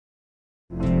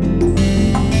Good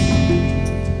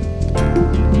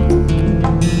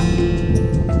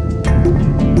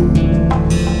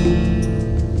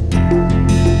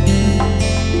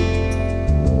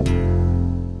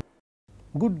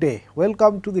day,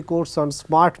 welcome to the course on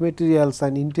smart materials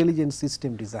and intelligent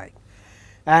system design,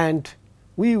 and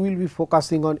we will be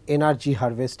focusing on energy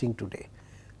harvesting today.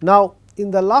 Now,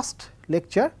 in the last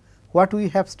lecture what we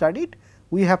have studied?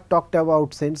 We have talked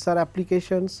about sensor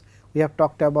applications, we have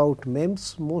talked about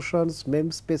MEMS motions,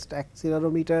 MEMS based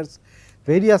accelerometers,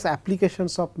 various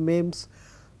applications of MEMS.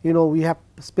 We have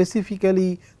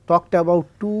specifically talked about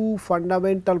two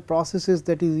fundamental processes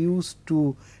that is used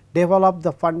to develop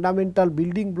the fundamental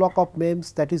building block of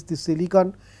MEMS, that is the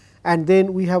silicon, and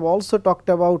then we have also talked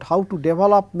about how to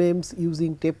develop MEMS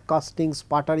using tape casting,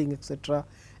 sputtering, etc.,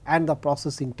 and the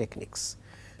processing techniques.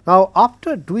 Now,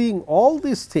 after doing all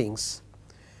these things,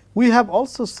 we have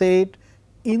also said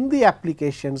in the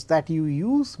applications that you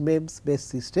use MEMS based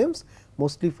systems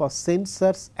mostly for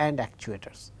sensors and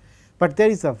actuators. But there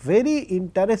is a very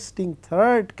interesting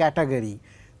third category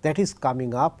that is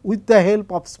coming up with the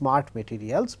help of smart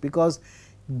materials, because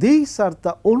these are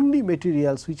the only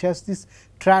materials which has this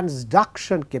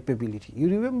transduction capability. You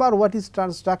remember what is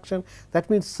transduction? That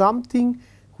means something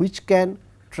which can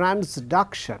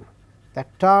transduction,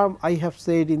 that term I have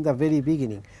said in the very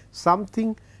beginning,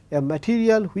 something, a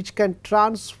material which can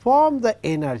transform the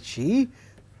energy,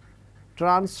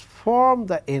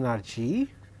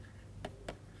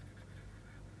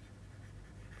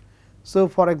 So,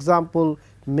 for example,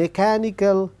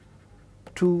 mechanical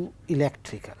to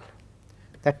electrical,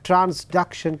 that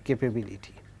transduction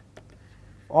capability,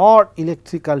 or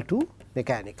electrical to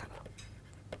mechanical.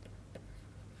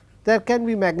 There can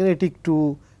be magnetic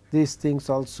to these things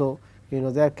also,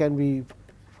 there can be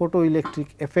photoelectric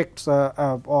effects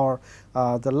or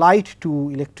the light to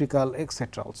electrical,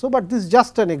 etc. also, but this is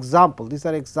just an example, these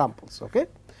are examples. Okay.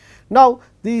 Now,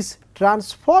 this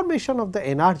transformation of the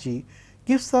energy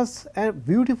gives us a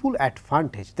beautiful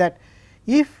advantage, that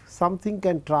if something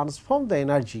can transform the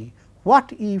energy,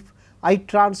 what if I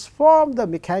transform the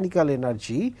mechanical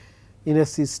energy in a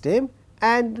system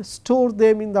and store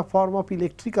them in the form of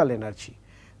electrical energy,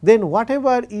 then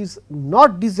whatever is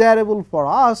not desirable for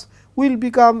us will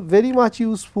become very much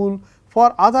useful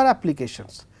for other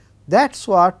applications. That is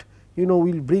what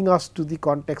will bring us to the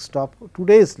context of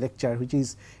today's lecture, which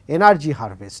is energy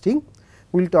harvesting.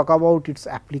 We will talk about its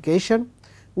application.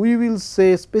 We will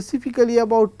say specifically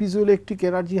about piezoelectric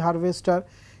energy harvester,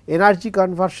 energy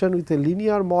conversion with a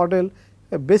linear model,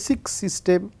 a basic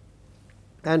system,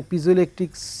 and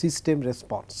piezoelectric system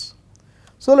response.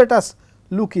 So, let us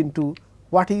look into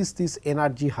what is this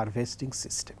energy harvesting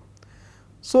system.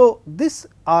 So, these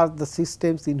are the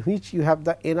systems in which you have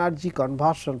the energy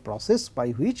conversion process by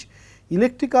which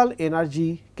electrical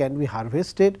energy can be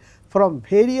harvested from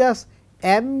various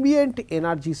ambient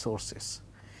energy sources.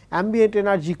 Ambient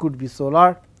energy could be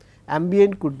solar,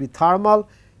 ambient could be thermal,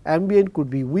 ambient could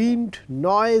be wind,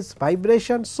 noise,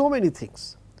 vibration, so many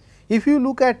things. If you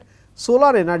look at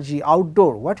solar energy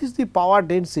outdoor, what is the power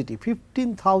density?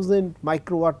 15,000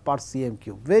 microwatt per cm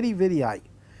cube, very high,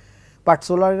 but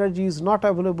solar energy is not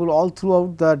available all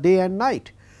throughout the day and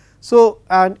night. So,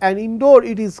 and indoor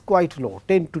it is quite low,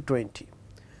 10 to 20.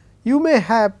 You may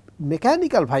have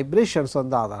mechanical vibrations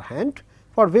on the other hand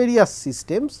for various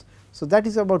systems. So, that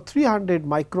is about 300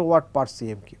 microwatt per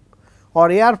cm cube, or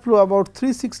airflow about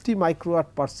 360 microwatt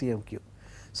per cm cube.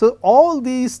 So, all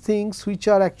these things which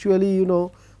are actually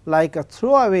like a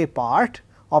throwaway part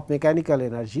of mechanical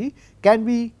energy can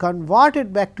be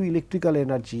converted back to electrical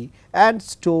energy and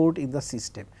stored in the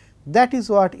system. That is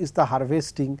what is the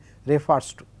harvesting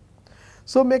refers to.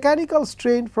 So, mechanical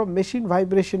strain from machine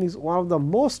vibration is one of the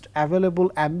most available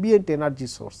ambient energy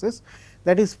sources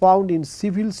that is found in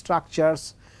civil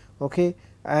structures,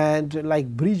 and like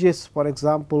bridges for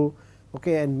example,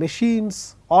 and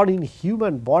machines, or in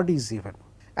human bodies even.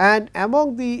 And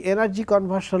among the energy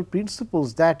conversion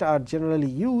principles that are generally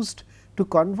used to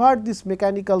convert this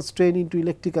mechanical strain into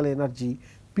electrical energy,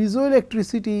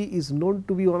 piezoelectricity is known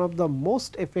to be one of the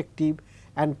most effective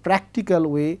and practical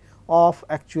way of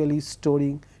actually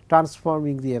storing,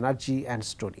 transforming the energy and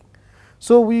storing.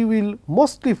 So, we will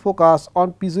mostly focus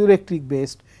on piezoelectric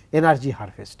based energy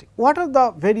harvesting. What are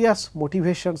the various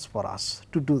motivations for us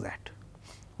to do that?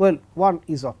 Well, one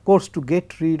is of course to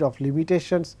get rid of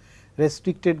limitations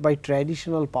restricted by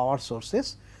traditional power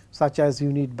sources, such as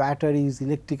you need batteries,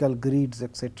 electrical grids,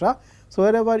 etc. So,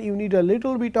 wherever you need a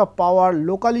little bit of power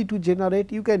locally to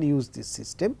generate, you can use this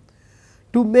system.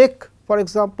 To make, for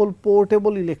example,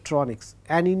 portable electronics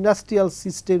and industrial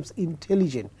systems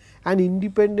intelligent and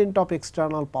independent of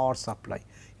external power supply.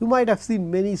 You might have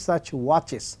seen many such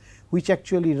watches which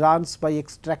actually runs by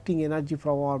extracting energy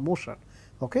from our motion.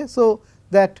 Okay. So,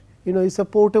 that is a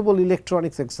portable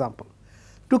electronics example.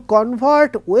 To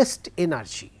convert waste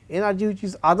energy which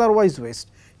is otherwise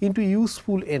waste into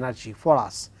useful energy for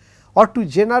us, or to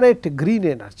generate green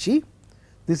energy.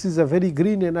 This is a very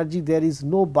green energy, there is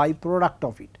no byproduct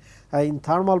of it. In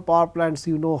thermal power plants,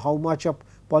 you know how much of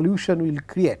pollution will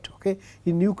create. Okay.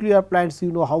 In nuclear plants,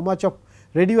 you know how much of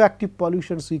radioactive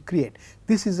pollutions we create.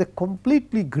 This is a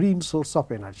completely green source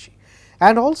of energy.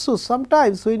 And also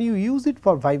sometimes when you use it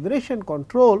for vibration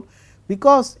control,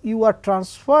 because you are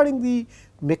transferring the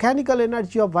mechanical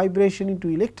energy of vibration into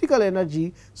electrical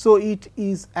energy. So, it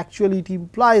is actually it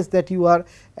implies that you are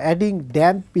adding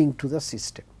damping to the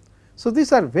system. So,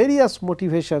 these are various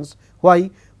motivations why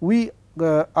we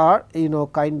are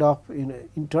kind of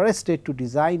interested to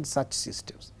design such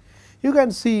systems. You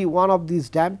can see one of these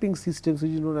damping systems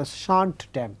which is known as shunt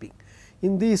damping.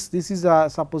 In this is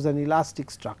suppose an elastic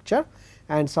structure,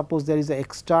 and suppose there is an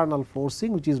external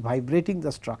forcing which is vibrating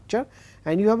the structure,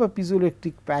 and you have a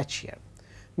piezoelectric patch here.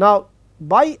 Now,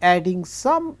 by adding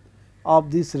some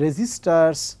of these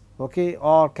resistors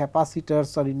or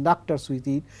capacitors or inductors with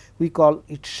it, we call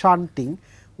it shunting.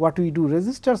 What we do,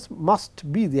 resistors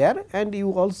must be there, and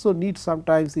you also need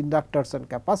sometimes inductors and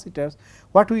capacitors.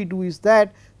 What we do is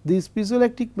that this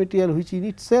piezoelectric material, which in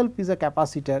itself is a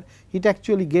capacitor, it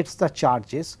actually gets the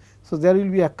charges. So, there will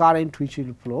be a current which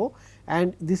will flow,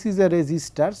 and this is a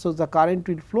resistor. So, the current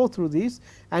will flow through this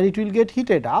and it will get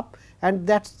heated up, and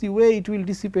that is the way it will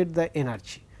dissipate the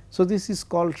energy. So, this is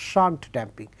called shunt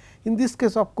damping. In this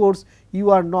case, of course, you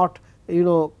are not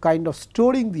kind of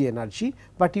storing the energy,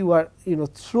 but you are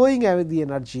throwing away the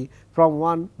energy from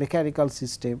one mechanical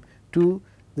system to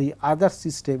the other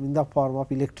system in the form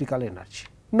of electrical energy.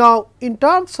 Now, in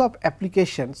terms of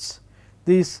applications,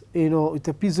 this with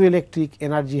a piezoelectric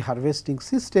energy harvesting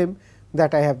system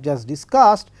that I have just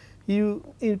discussed, you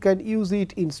can use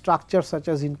it in structures such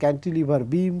as in cantilever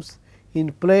beams,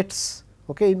 in plates,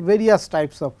 in various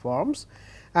types of forms,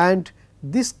 and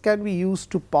this can be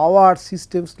used to power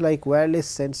systems like wireless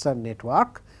sensor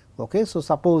network. So,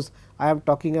 suppose I am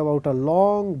talking about a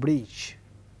long bridge.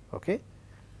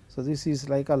 So, this is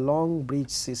like a long bridge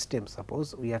system,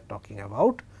 suppose we are talking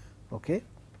about.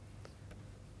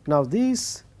 Now,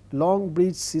 this long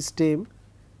bridge system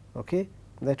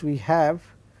that we have,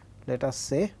 let us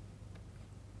say,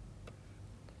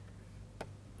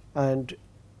 and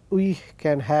we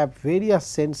can have various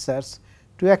sensors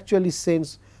to actually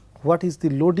sense what is the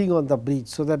loading on the bridge,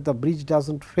 so that the bridge does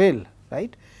not fail.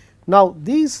 Right. Now,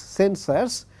 these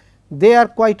sensors, they are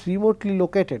quite remotely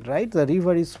located, right. The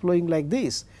river is flowing like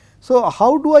this. So,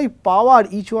 how do I power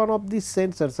each one of these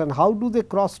sensors, and how do they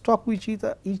cross talk with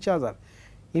each other?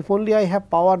 If only I have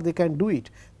power, they can do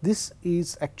it. This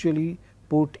is actually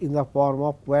put in the form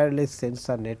of wireless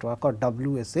sensor network, or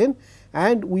WSN,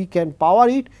 and we can power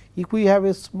it if we have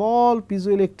a small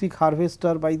piezoelectric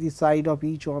harvester by the side of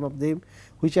each one of them,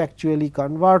 which actually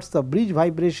converts the bridge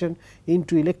vibration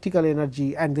into electrical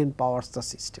energy and then powers the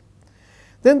system.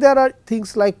 Then there are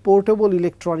things like portable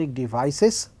electronic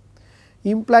devices,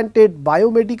 implanted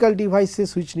biomedical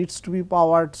devices which needs to be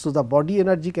powered. So, the body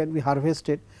energy can be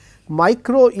harvested,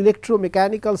 micro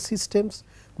electromechanical systems,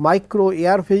 micro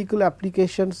air vehicle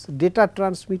applications, data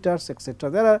transmitters, etc.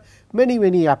 There are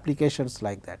many applications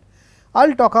like that. I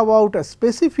will talk about a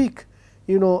specific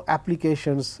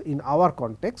applications in our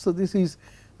context. So, this is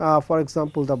for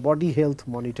example, the body health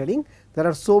monitoring. There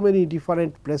are so many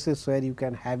different places where you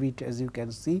can have it, as you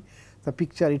can see the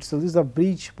picture itself. This is the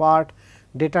bridge part,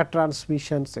 data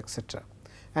transmissions, etc.,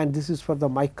 and this is for the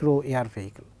micro air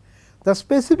vehicle. The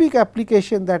specific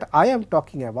application that I am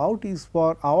talking about is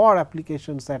for our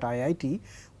applications at IIT.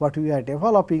 What we are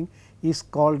developing is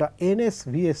called the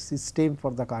NSVS system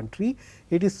for the country.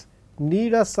 It is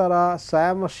Nirasara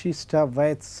Swayamashishta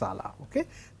Vaidshala. Okay.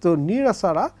 So,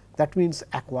 Nirasara, that means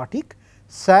aquatic,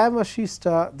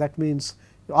 Swayamashishta, that means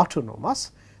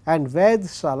autonomous, and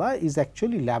Vaidshala is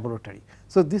actually laboratory.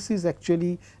 So, this is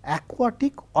actually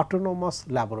aquatic autonomous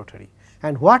laboratory,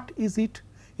 and what is it?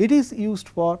 It is used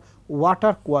for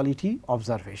water quality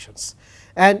observations,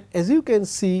 and as you can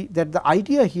see that the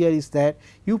idea here is that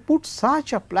you put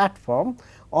such a platform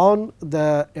on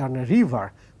a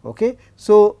river. Okay.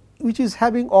 So, which is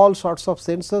having all sorts of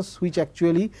sensors which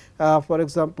actually for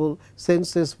example,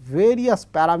 senses various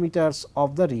parameters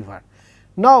of the river.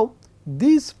 Now,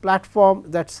 this platform,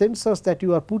 that sensors that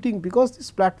you are putting, because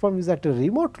this platform is at a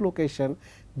remote location,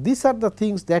 these are the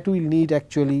things that will need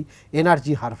actually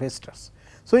energy harvesters.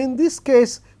 So, in this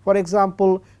case, For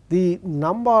example, the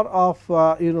number of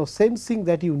sensing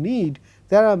that you need,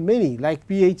 there are many like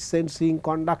pH sensing,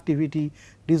 conductivity,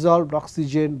 dissolved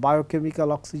oxygen,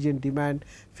 biochemical oxygen demand,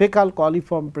 fecal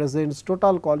coliform presence,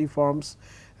 total coliforms.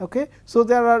 Okay. So,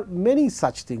 there are many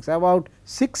such things, about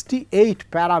 68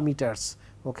 parameters,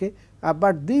 okay.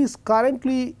 But these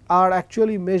currently are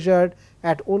actually measured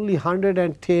at only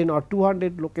 110 or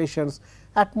 200 locations,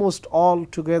 at most all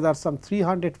together some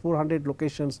 300 400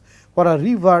 locations for a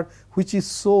river which is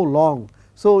so long.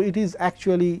 So, it is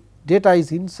actually data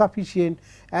is insufficient,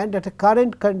 and at a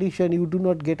current condition you do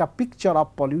not get a picture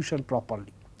of pollution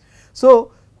properly.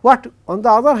 So, what on the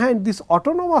other hand, these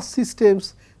autonomous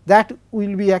systems that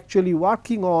will be actually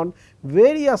working on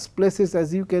various places,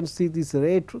 as you can see these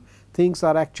red things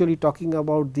are actually talking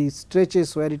about the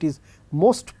stretches where it is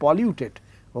most polluted.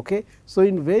 Okay. So,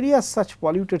 in various such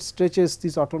polluted stretches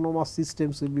these autonomous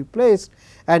systems will be placed,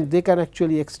 and they can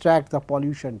actually extract the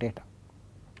pollution data.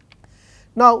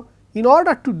 Now, in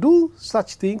order to do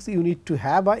such things, you need to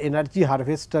have an energy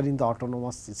harvester in the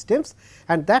autonomous systems,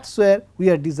 and that is where we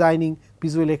are designing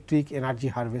piezoelectric energy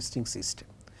harvesting system.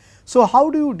 So, how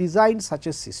do you design such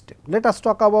a system? Let us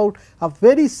talk about a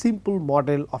very simple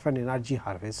model of an energy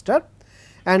harvester,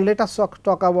 and let us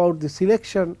talk about the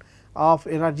selection of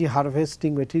energy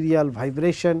harvesting material,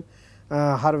 vibration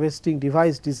harvesting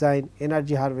device design,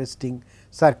 energy harvesting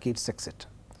circuits, etc.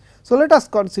 So, let us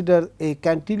consider a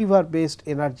cantilever based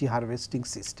energy harvesting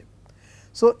system.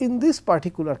 So, in this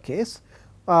particular case,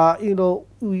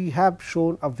 we have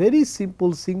shown a very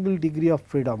simple single degree of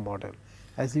freedom model.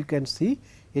 As you can see,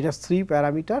 it has 3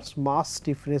 parameters: mass,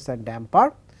 stiffness and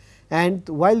damper, and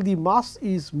while the mass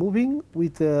is moving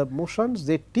with motion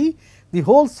z t, the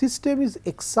whole system is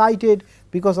excited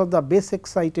because of the base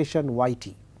excitation y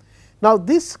t. Now,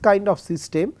 this kind of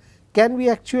system can be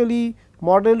actually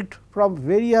modeled from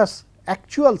various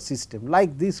actual system,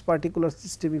 like this particular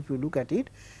system. If you look at it,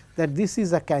 that this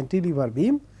is a cantilever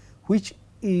beam which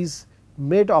is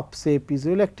made of say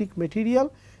piezoelectric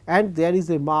material, and there is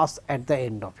a mass at the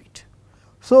end of it.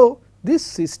 So, this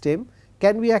system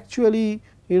can be actually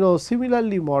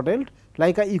similarly modeled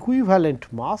like a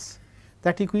equivalent mass.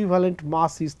 That equivalent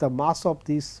mass is the mass of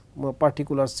this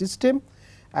particular system,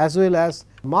 as well as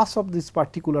mass of this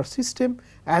particular system,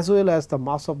 as well as the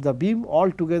mass of the beam,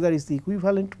 all together is the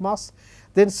equivalent mass.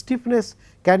 Then stiffness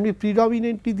can be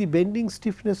predominantly the bending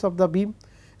stiffness of the beam,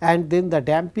 and then the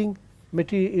damping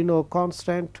material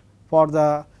constant for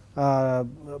the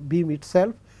beam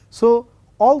itself. So,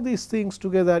 all these things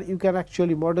together you can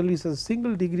actually model this as a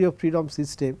single degree of freedom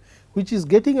system, which is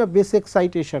getting a base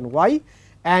excitation y,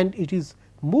 and it is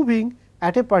moving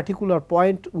at a particular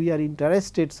point. We are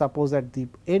interested, suppose at the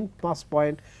end mass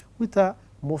point, with a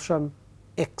motion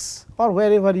x, or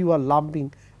wherever you are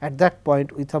lumping at that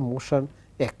point with a motion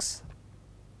x.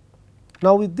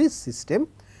 Now, with this system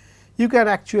you can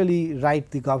actually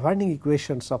write the governing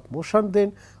equations of motion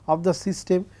then of the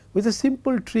system with a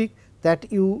simple trick,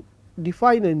 that you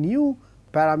define a new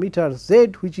parameter z,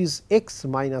 which is x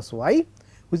minus y,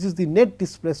 which is the net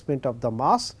displacement of the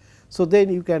mass. So,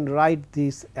 then you can write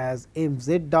this as m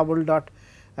z double dot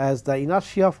as the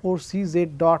inertia force, c z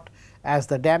dot as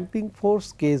the damping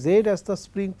force, k z as the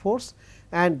spring force,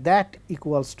 and that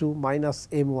equals to minus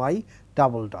m y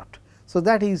double dot. So,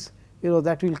 that is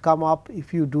that will come up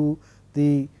if you do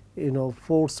the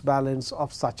force balance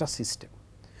of such a system.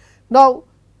 Now,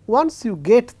 once you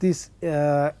get this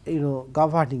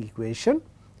governing equation,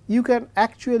 you can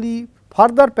actually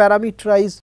further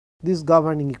parameterize this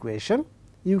governing equation.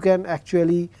 You can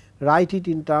actually write it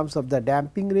in terms of the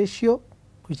damping ratio,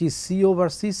 which is c over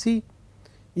c c.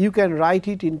 You can write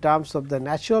it in terms of the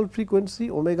natural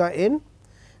frequency omega n,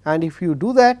 and if you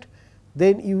do that,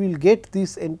 then you will get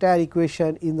this entire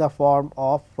equation in the form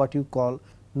of what you call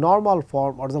normal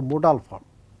form or the modal form.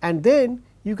 And then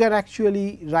you can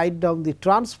actually write down the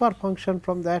transfer function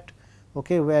from that,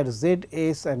 okay, where z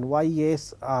s and y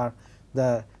s are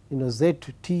the z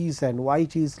t's and y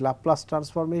t's Laplace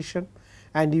transformation,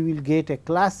 and you will get a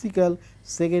classical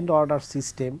second order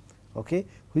system, okay,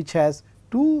 which has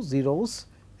 2 zeros,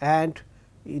 and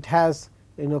it has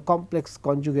complex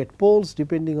conjugate poles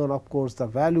depending on, of course, the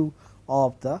value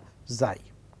of the xi.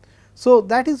 So,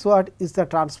 that is what is the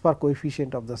transfer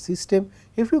coefficient of the system.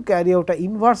 If you carry out an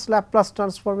inverse Laplace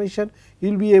transformation,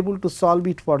 you will be able to solve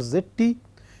it for z t,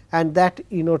 and that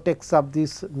takes up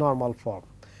this normal form.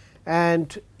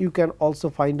 And you can also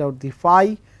find out the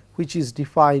phi, which is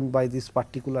defined by this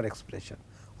particular expression,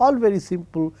 all very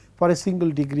simple for a single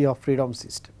degree of freedom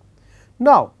system.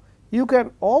 Now, you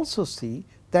can also see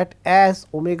that as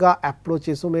omega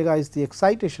approaches, omega is the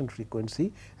excitation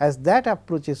frequency, as that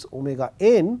approaches omega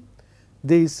n,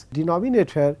 this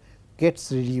denominator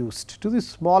gets reduced to the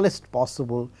smallest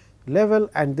possible level,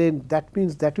 and then that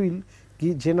means that will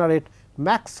generate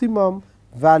maximum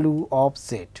value of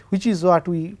z, which is what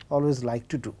we always like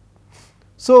to do.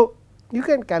 So, you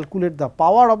can calculate the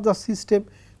power of the system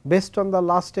based on the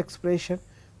last expression,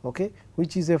 okay,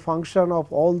 which is a function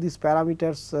of all these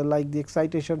parameters like the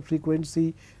excitation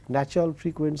frequency, natural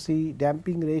frequency,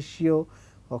 damping ratio.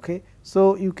 Okay.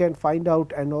 So, you can find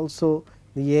out, and also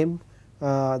the m,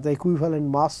 the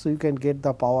equivalent mass. So, you can get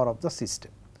the power of the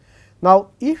system. Now,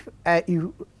 if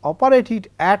you operate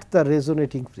it at the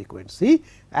resonating frequency,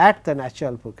 at the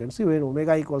natural frequency, when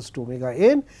omega equals to omega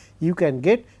n, you can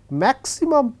get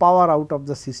maximum power out of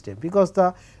the system, because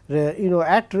the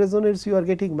at resonance you are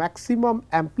getting maximum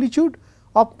amplitude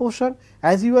of motion.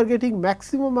 As you are getting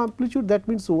maximum amplitude, that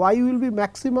means y will be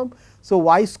maximum. So,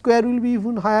 y square will be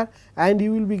even higher, and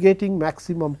you will be getting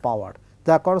maximum power.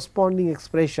 The corresponding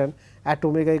expression at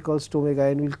omega equals to omega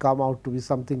n will come out to be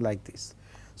something like this.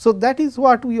 So, that is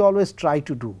what we always try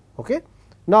to do. Okay.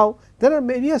 Now, there are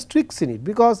various tricks in it,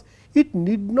 because it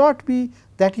need not be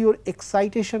that your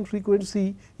excitation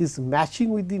frequency is matching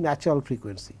with the natural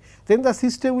frequency, then the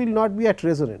system will not be at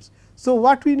resonance. So,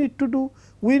 what we need to do?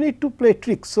 We need to play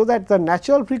tricks, so that the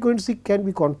natural frequency can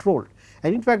be controlled,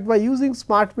 and in fact, by using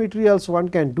smart materials one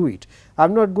can do it. I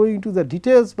am not going into the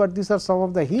details, but these are some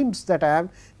of the hints that I am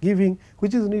giving,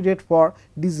 which is needed for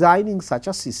designing such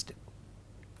a system.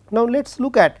 Now, let us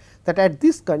look at that at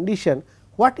this condition,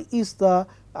 what is the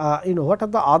what are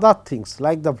the other things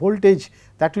like the voltage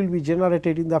that will be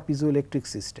generated in the piezoelectric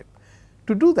system.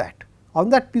 To do that, on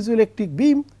that piezoelectric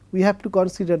beam, we have to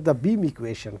consider the beam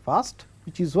equation first,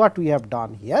 which is what we have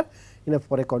done here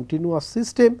for a continuous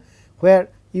system, where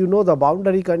you know the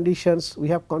boundary conditions. We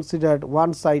have considered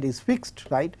one side is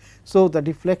fixed, right. So, the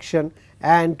deflection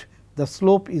and the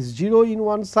slope is 0 in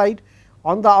one side.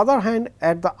 On the other hand,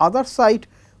 at the other side,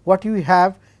 what you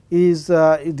have is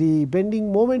the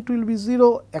bending moment will be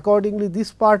 0, accordingly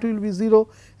this part will be 0,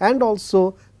 and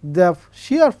also the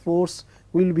shear force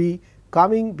will be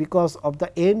coming because of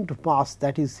the end mass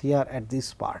that is here at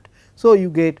this part. So, you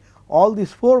get all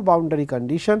these 4 boundary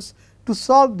conditions to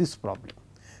solve this problem.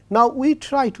 Now, we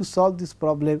try to solve this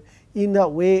problem in a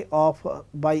way of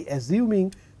by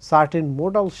assuming certain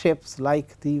modal shapes,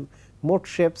 like the mode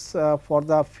shapes for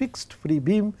the fixed free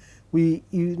beam. We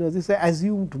this is an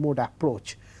assumed mode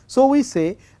approach. So, we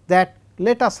say that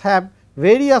let us have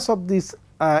various of these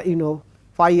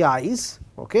phi i's,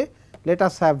 okay. Let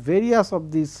us have various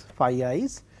of these phi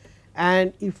i's,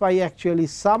 and if I actually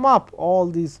sum up all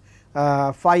these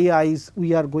phi i's,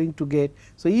 we are going to get.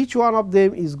 So, each one of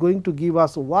them is going to give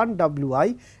us 1 w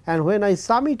I, and when I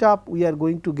sum it up, we are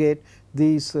going to get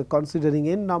this considering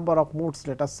n number of modes,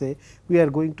 let us say, we are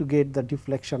going to get the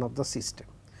deflection of the system.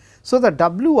 So, the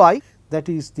w I, that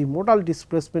is the modal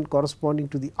displacement corresponding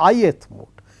to the ith mode.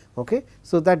 Okay.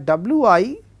 So, that w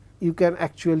I you can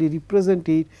actually represent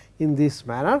it in this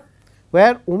manner,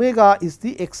 where omega is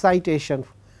the excitation.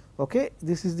 Okay.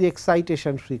 This is the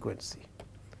excitation frequency.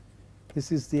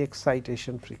 This is the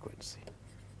excitation frequency.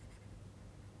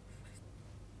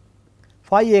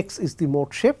 Phi x is the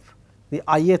mode shape, the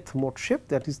ith mode shape,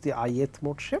 that is the ith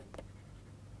mode shape,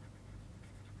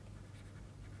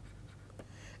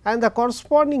 and the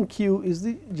corresponding q is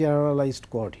the generalized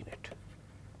coordinate.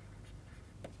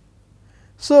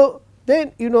 So,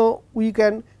 then we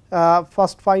can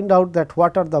first find out that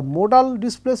what are the modal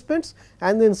displacements,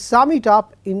 and then sum it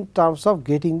up in terms of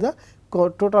getting the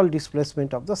total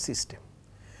displacement of the system.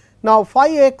 Now,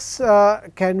 phi x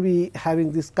can be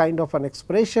having this kind of an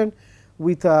expression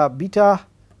with a beta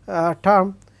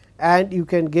term, and you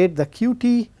can get the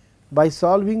qt by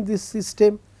solving this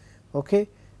system, okay,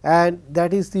 and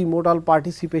that is the modal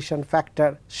participation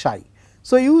factor psi.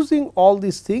 So, using all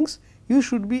these things, you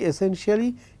should be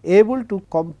essentially able to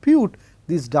compute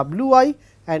this w I,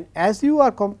 and as you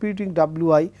are computing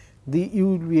w I, you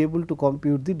will be able to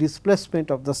compute the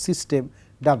displacement of the system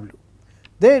w.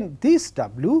 Then this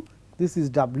w, this is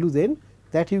w then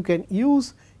that you can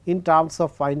use in terms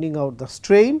of finding out the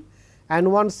strain,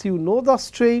 and once you know the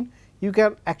strain, you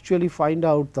can actually find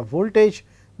out the voltage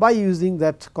by using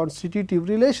that constitutive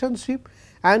relationship,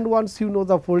 and once you know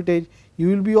the voltage, you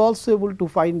will be also able to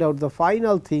find out the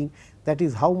final thing, that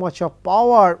is how much of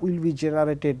power will be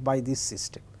generated by this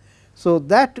system. So,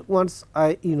 that once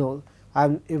I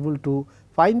am able to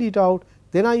find it out,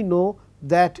 then I know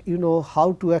that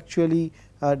how to actually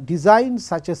design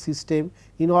such a system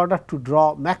in order to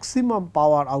draw maximum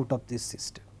power out of this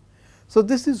system. So,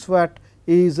 this is what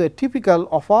is typical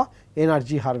of a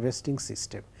energy harvesting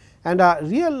system, and a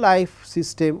real life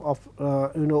system of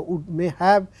may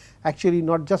have actually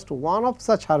not just one of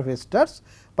such harvesters,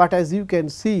 but as you can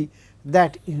see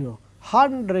that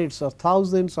hundreds or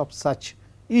thousands of such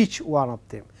each one of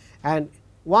them, and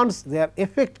once their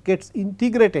effect gets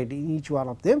integrated in each one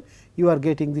of them, you are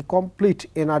getting the complete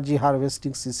energy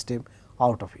harvesting system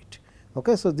out of it.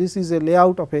 Okay. So, this is a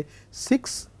layout of a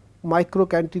 6 micro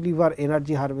cantilever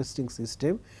energy harvesting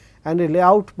system, and a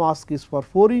layout mask is for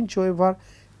 4-inch wafer.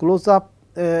 Close up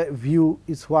view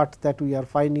is what that we are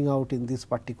finding out in this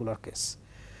particular case.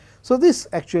 So, this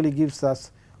actually gives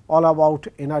us all about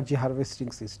energy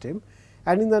harvesting system,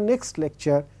 and in the next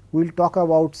lecture we will talk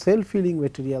about self healing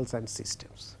materials and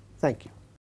systems. Thank you.